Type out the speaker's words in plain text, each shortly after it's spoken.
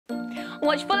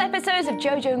Watch full episodes of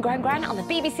JoJo and Gran Gran on the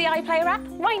BBC iPlayer app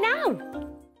right now.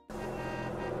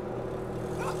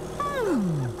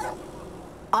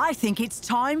 I think it's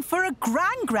time for a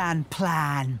Gran Gran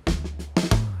plan.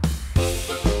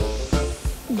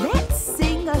 Let's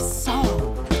sing a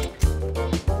song.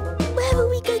 Where will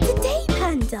we go today,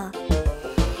 Panda?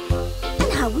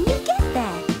 And how will we get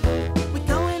there? We're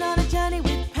going on a journey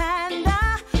with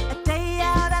Panda, a day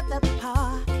out at the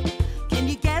park. Can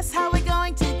you guess how we're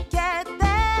going to get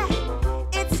there?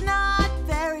 It's not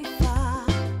very far.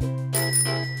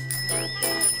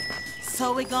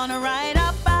 So we're gonna ride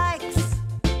our bikes.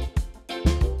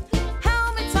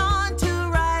 Helmets on to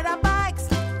ride our bikes.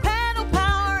 Pedal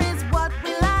power is what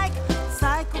we like.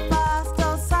 Cycle fast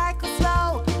or cycle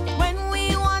slow when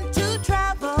we want to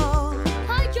travel.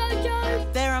 Hi,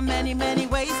 JoJo. There are many, many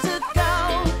ways to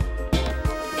go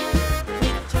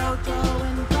with JoJo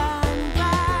and Gran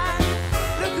Gran.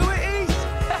 Look who it is!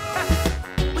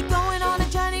 We're going on a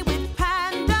journey with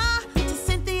Panda to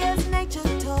Cynthia's nature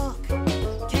talk.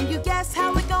 Can you guess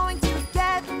how we're going to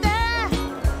get there?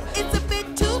 It's a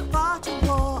bit too far to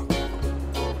walk.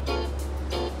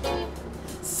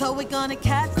 So we're gonna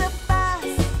catch the bus.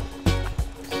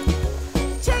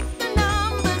 Check the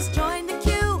numbers, join the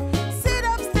queue. Sit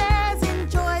upstairs,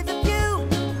 enjoy the view.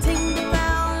 Ting the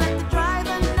bell, let the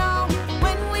driver know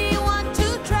when we want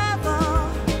to travel.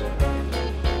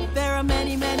 There are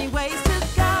many, many ways to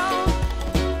go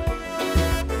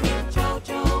with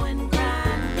JoJo and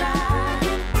Gran Gran.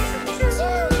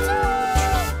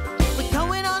 We're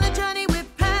going on a journey with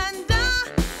Panda.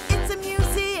 It's a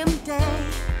museum day.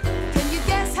 Can you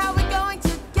guess how we're going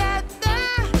to get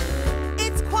there?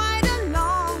 It's quite a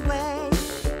long way.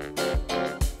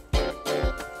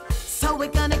 So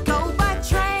we're gonna go by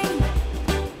train.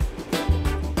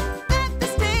 At the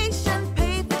station,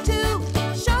 pay for two.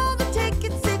 Show the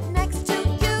ticket, sit next to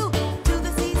you. To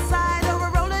the seaside or a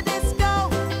roller disco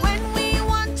when we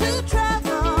want to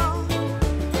travel.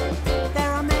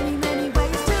 There are many, many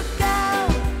ways to go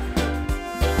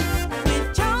with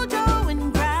JoJo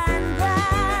and Gran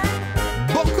Gran.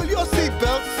 Buckle your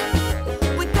seatbelts.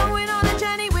 We're going on a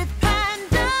journey with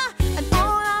Panda and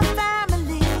all our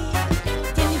family.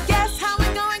 Can you guess how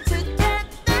we're going to get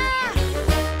there?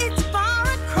 It's far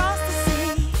across the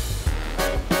sea.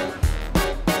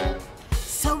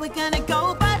 So we're gonna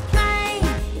go by plane.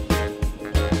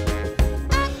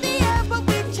 At the airport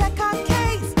we check our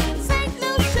case. St.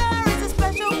 Lucia is a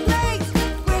special place.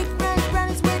 Great Gran Gran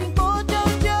is waiting for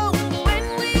JoJo when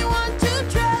we want to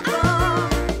travel.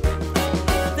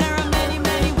 There are many,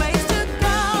 many ways to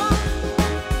go.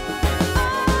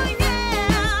 Oh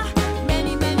yeah,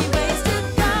 many, many ways to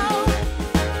go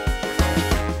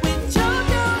with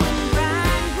JoJo and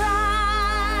Gran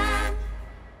Gran.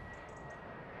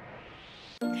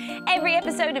 Every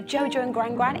episode of JoJo and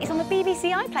Gran Gran is on the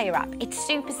BBC iPlayer app. It's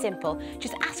super simple.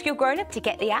 Just ask your grown-up to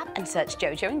get the app and search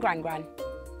JoJo and Gran Gran.